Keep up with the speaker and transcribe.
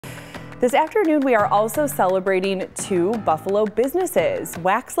This afternoon, we are also celebrating two Buffalo businesses.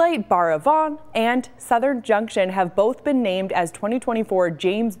 Waxlight Bar Avon and Southern Junction have both been named as 2024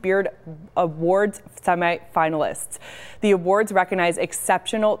 James Beard Awards semi-finalists. The awards recognize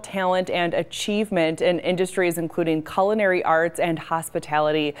exceptional talent and achievement in industries including culinary arts and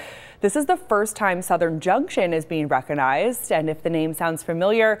hospitality. This is the first time Southern Junction is being recognized, and if the name sounds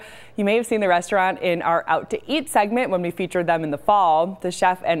familiar, you may have seen the restaurant in our Out to Eat segment when we featured them in the fall. The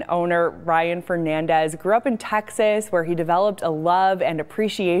chef and owner, Ryan Fernandez, grew up in Texas, where he developed a love and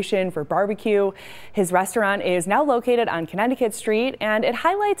appreciation for barbecue. His restaurant is now located on Connecticut Street, and it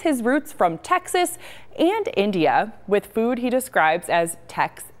highlights his roots from Texas and India, with food he describes as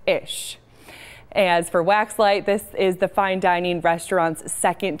Tex-ish. As for Waxlight, this is the fine dining restaurant's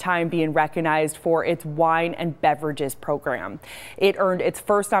second time being recognized for its wine and beverages program. It earned its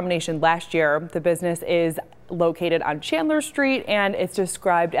first nomination last year. The business is located on Chandler Street, and it's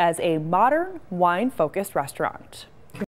described as a modern wine-focused restaurant.